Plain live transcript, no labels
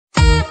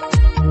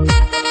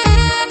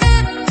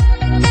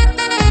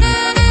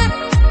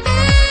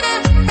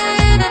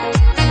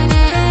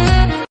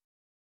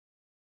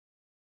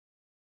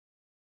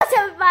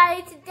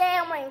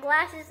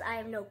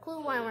have no clue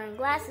why I'm wearing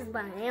glasses,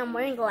 but I am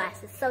wearing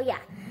glasses. So yeah,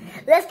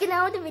 let's get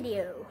on with the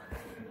video.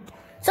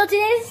 So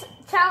today's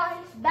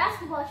challenge,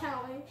 basketball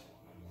challenge.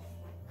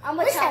 I'm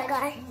gonna challenge.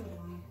 That guy?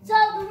 So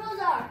the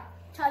rules are,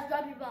 Taj,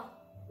 grab your ball.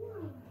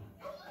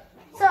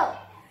 So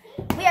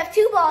we have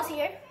 2 balls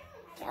here.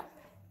 Yep.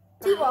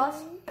 2 balls.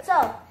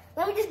 So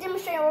let me just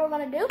demonstrate what we're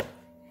gonna do.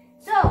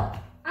 So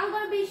I'm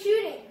gonna be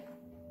shooting.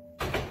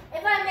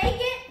 If I make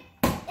it,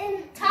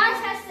 and Taj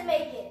has to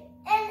make it.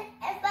 And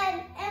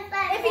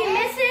if he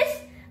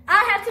misses,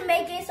 I have to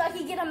make it so I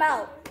can get him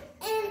out.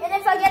 And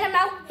if I get him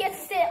out, he has to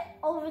sit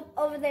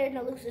over there in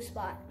the loser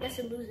spot. That's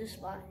the loser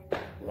spot.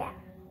 Yeah.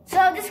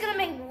 So this is gonna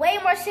make way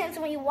more sense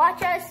when you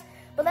watch us.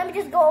 But let me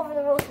just go over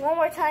the rules one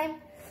more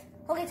time.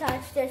 Okay,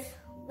 Taj,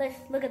 let's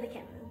look at the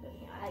camera.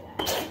 I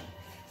got it.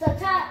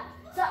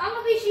 So I'm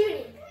gonna be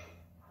shooting.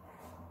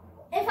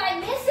 If I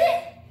miss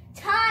it,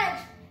 Taj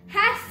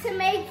has to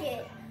make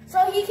it so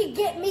he can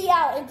get me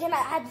out, and then I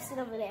have to sit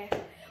over there.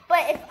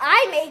 But if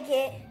I make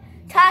it,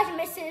 Taj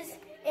misses,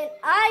 and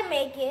I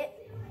make it,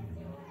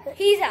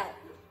 he's out.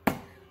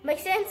 Make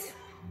sense?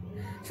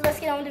 So let's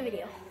get on with the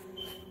video.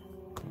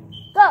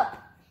 Go.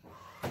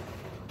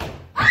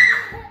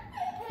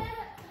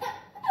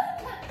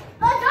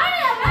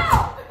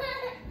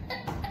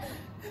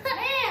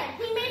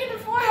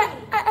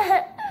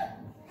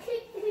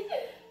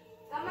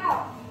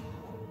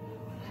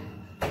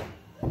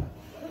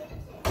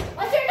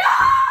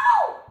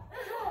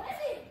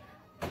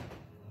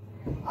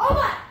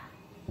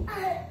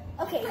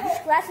 Okay, these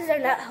glasses are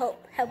not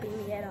helping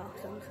me at all,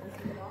 so I'm just gonna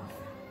take them off.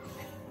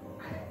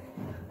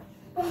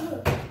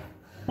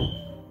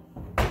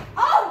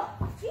 Oh,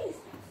 jeez.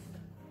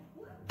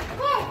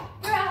 Come on,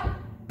 you're out.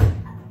 Do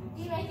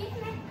you make it?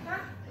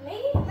 Huh?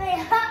 Make it?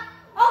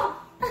 Oh,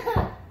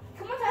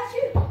 come on, Taj,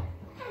 shoot.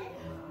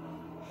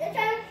 You're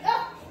trying to go.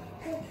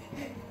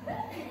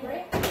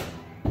 Right?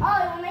 Oh,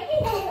 you wanna make it?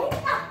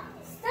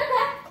 Step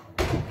back.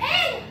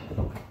 And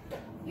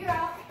you're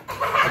out.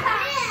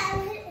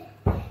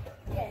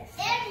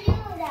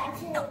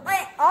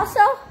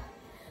 Also,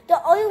 the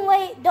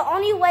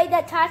only way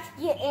that Taj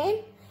get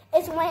in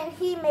is when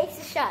he makes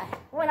a shot.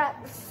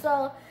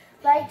 So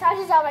like Taj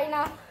is out right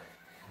now.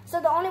 So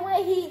the only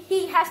way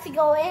he has to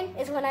go in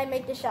is when I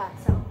make the shot.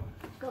 So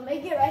go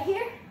make it right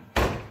here.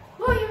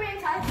 Oh, you ran,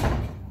 Taj.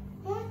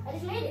 I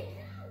just made it.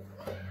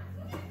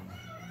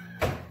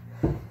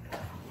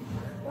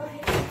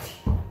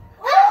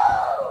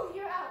 Oh,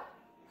 you're out.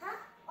 Huh?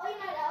 Oh, you're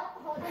not out.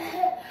 Hold on.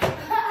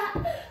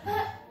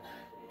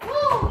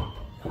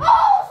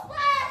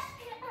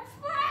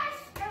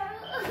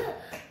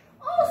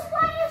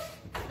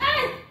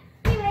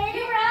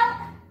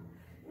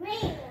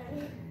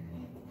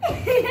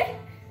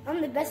 I'm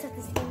the best at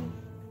this game.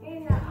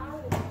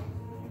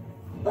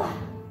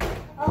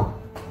 Oh.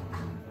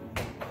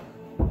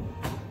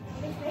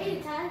 I just made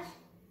it, Taj.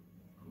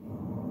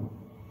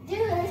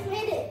 Dude, I just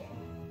made it.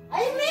 I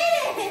just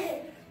made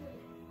it!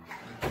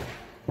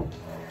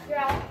 You're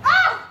out.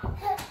 Oh!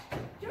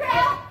 You're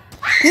out!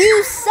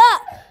 You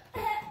suck!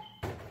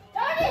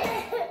 Darn it!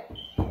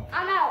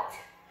 I'm out.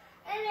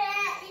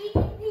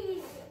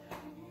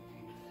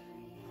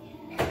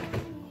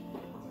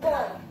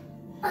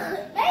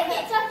 Make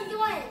it so I can go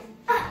in.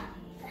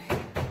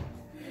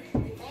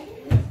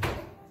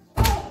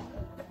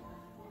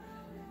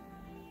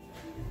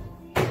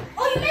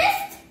 Oh, you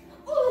missed?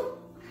 Ooh.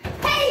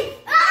 Hey!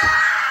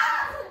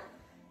 Ah!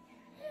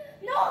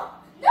 No!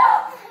 No!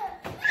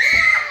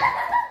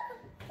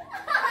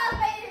 I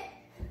made it.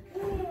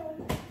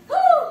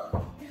 Ooh.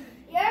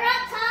 You're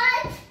up,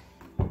 Taj.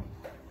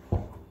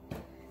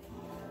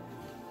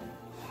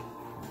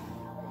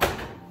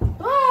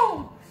 Boom!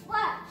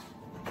 Splash.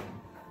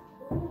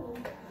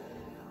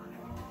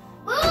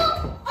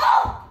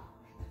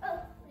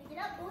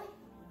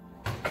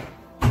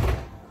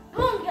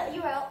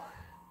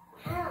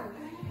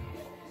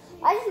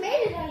 I just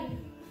made it on you.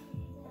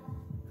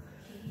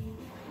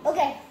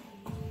 Okay.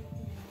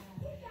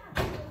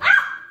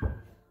 Ah!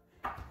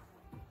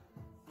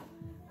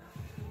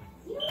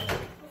 Oh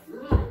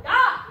my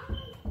God.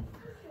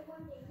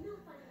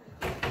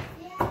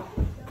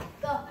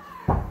 Go.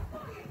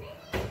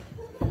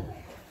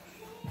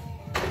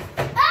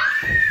 Ah!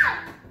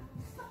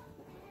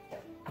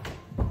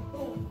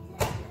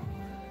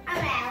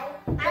 I'm out.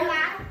 I'm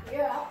out.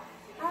 You're out.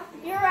 Huh?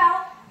 You're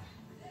out.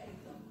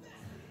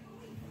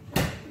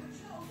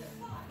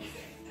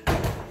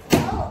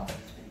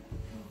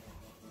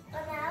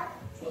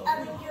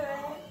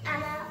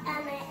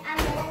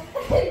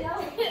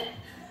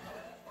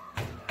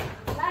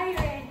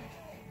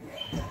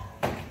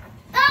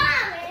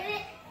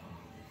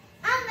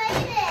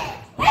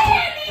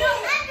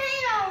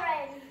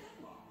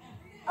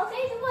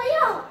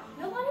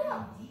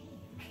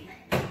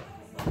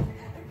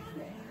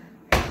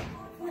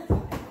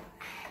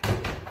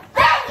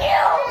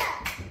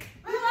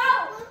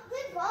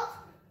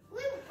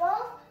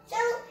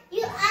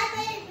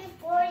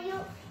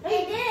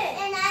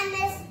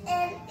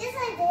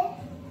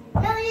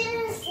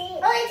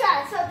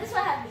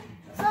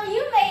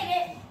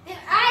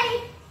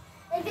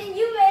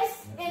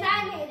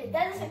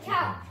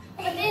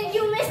 But then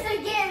you missed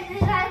again, and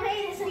then I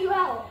made it so you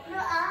out.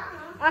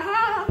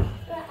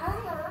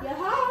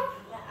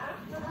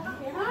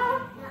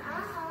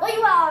 Well,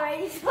 you out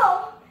already,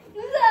 so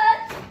you good.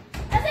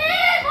 That's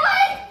it,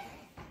 boy.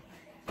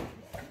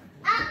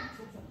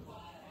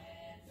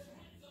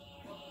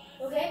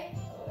 Okay?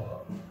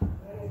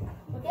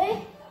 Okay?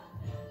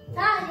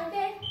 Todd, you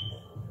okay?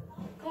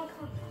 Come on.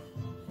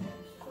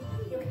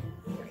 You okay?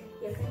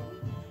 You okay?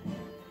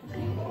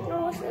 No,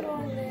 sit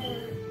on there.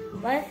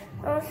 What?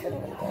 No, sit on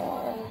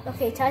there.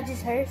 Okay, Taj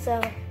is hurt,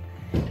 so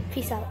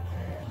peace out.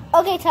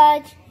 Okay,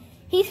 Taj,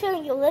 he's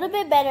feeling a little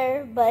bit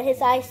better, but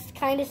his eyes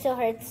kind of still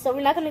hurt, so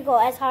we're not going to go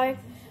as hard,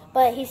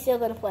 but he's still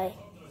going to play.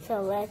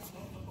 So let's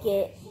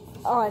get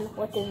on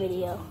with the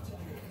video.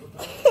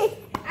 I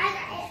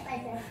got hit by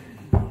this.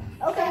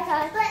 Okay,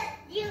 Taj. But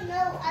you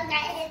know I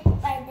got hit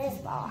by this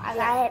ball. I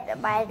got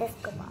hit by this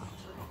ball.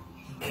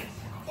 Is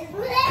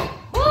it?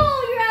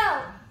 Whoa, you're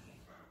out.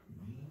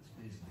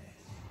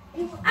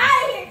 You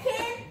out of here,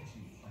 kid.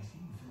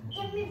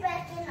 Get me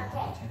back in,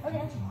 okay?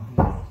 Okay.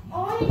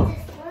 Only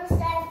this one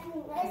side.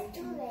 That's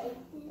too late.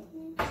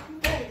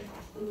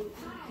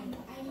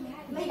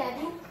 Make that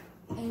do.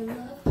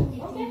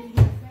 Okay.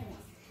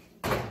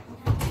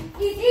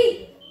 Easy.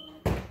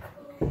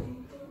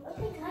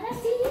 Okay, Todd, I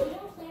see you.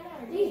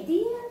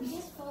 Easy.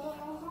 Just follow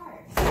our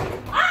hearts.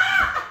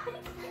 Ah!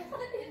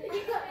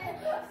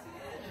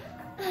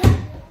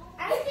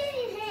 I'm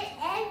getting hit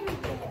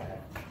everywhere.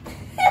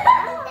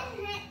 I'm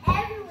getting hit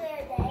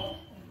everywhere, Dave.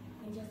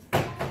 And just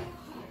follow your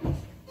heart.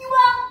 You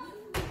out.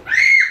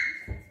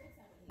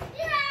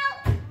 You're out.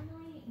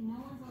 Normally, no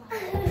one's allowed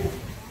to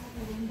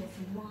win this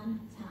one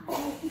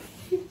time.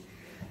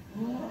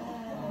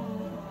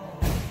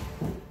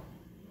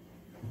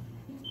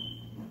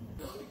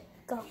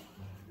 Go.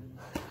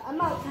 I'm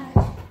out, Taj.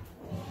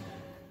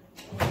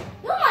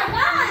 Oh my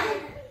God!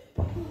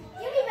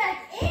 Get me back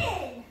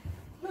in,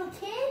 little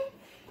kid.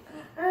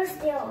 I'm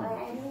still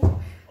in.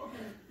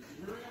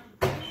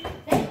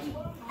 Thank you.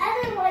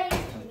 Otherwise,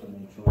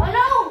 Oh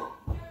no!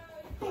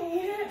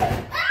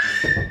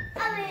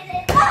 I made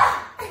it.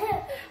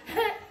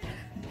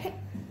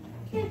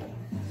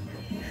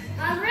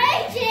 I'm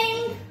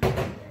raging.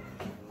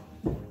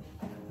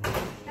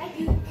 Thank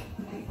you.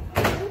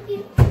 Thank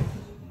you.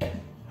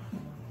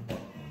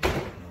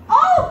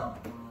 Oh!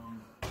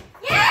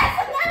 Yes!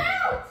 I'm not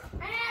out!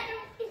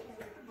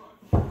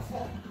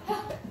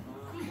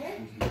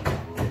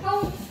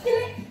 Oh, get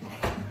it.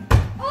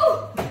 Oh!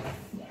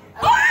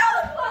 Oh!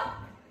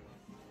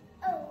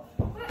 Oh,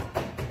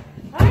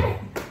 Alright.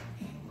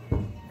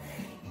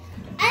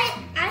 I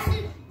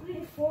should be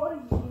before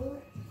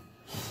you.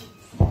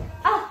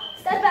 Oh,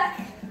 step back.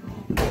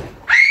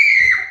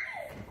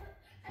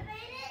 I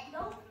made it.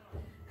 Nope.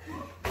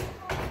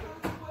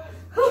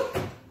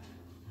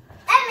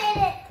 I made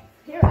it.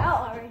 You're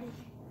out already.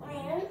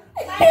 Man,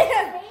 I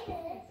made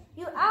it.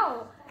 You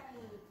out.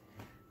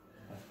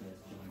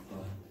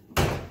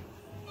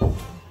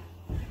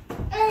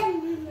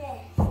 And you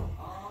missed.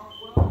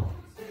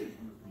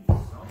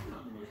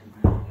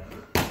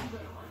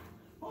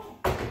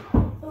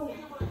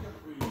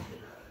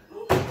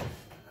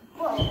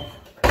 Whoa.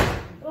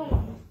 Boom.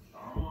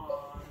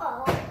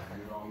 Oh.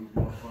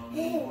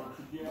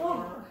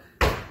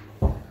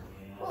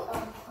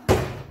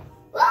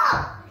 Whoa.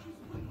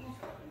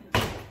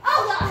 Oh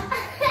God.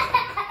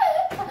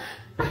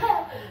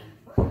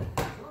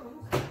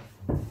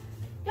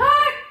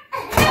 Darn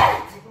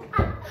it.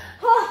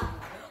 Oh.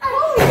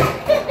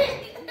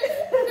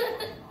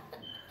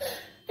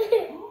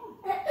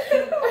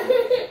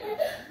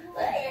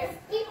 What is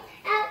keep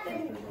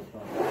happening?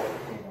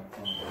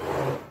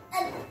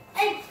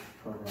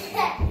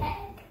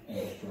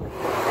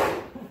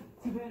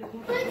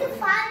 Where'd you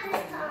find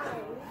this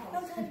time?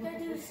 Sometimes you gotta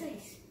do the six.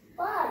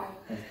 Why?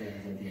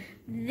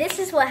 This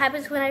is what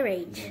happens when I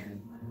rage.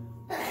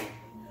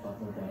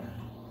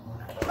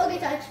 Okay,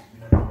 Touch.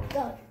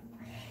 Go.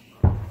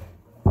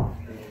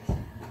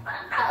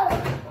 Oh.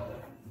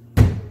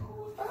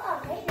 Oh,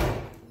 baby.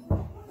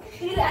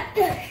 You got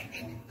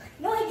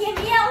no one get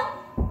me out.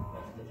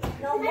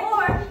 No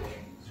more.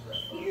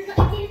 You're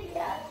not getting it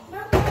out. No.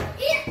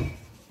 Yeah.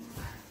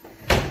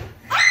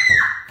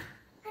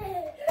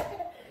 Thank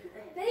you.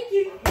 Thank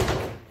you.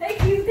 Thank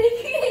you. You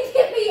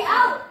get me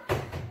out.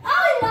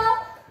 Oh no.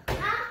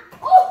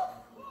 Oh.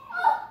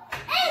 Oh.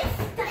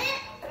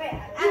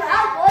 You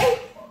out, boy.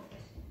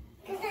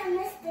 Because I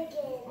missed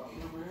again.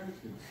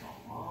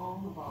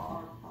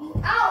 You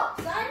out,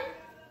 son.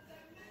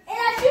 And I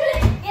shoot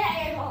it and I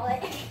airball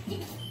it.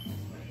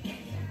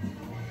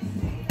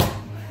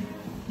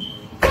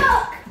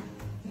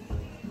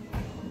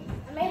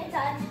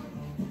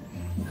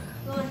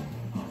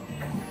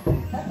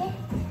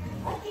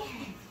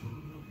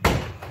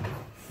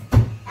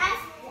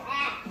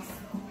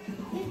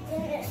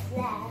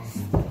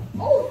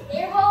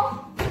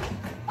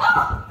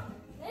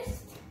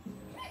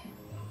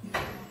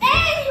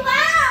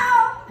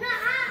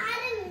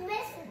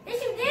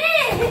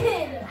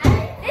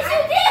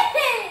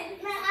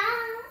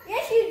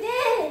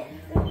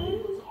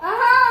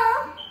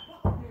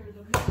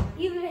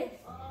 you miss.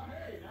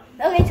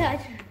 Okay,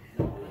 Taj.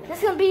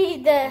 This will be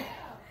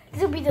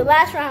the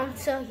last round.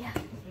 So yeah.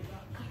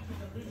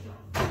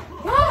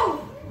 Whoa!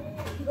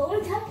 Go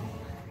in, Taj.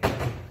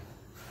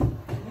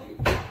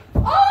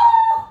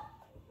 Oh!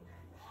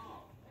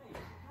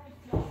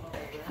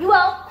 You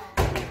out.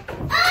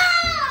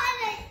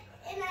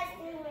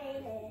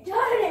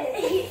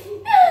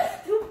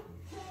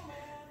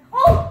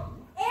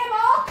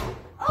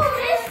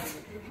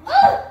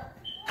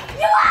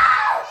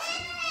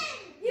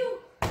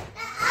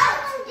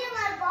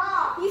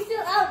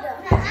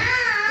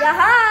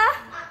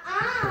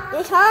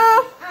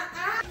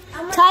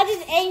 Todd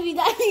is angry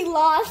that he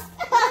lost.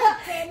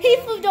 He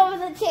flipped over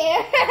the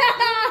chair.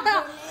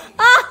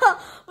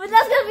 But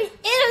that's gonna be it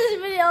of this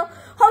video.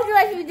 Hope you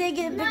liked it. If you did,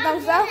 give it a big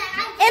thumbs up.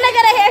 And I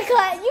got a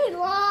haircut. You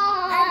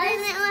lost. I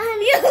didn't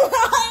want You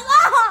lost.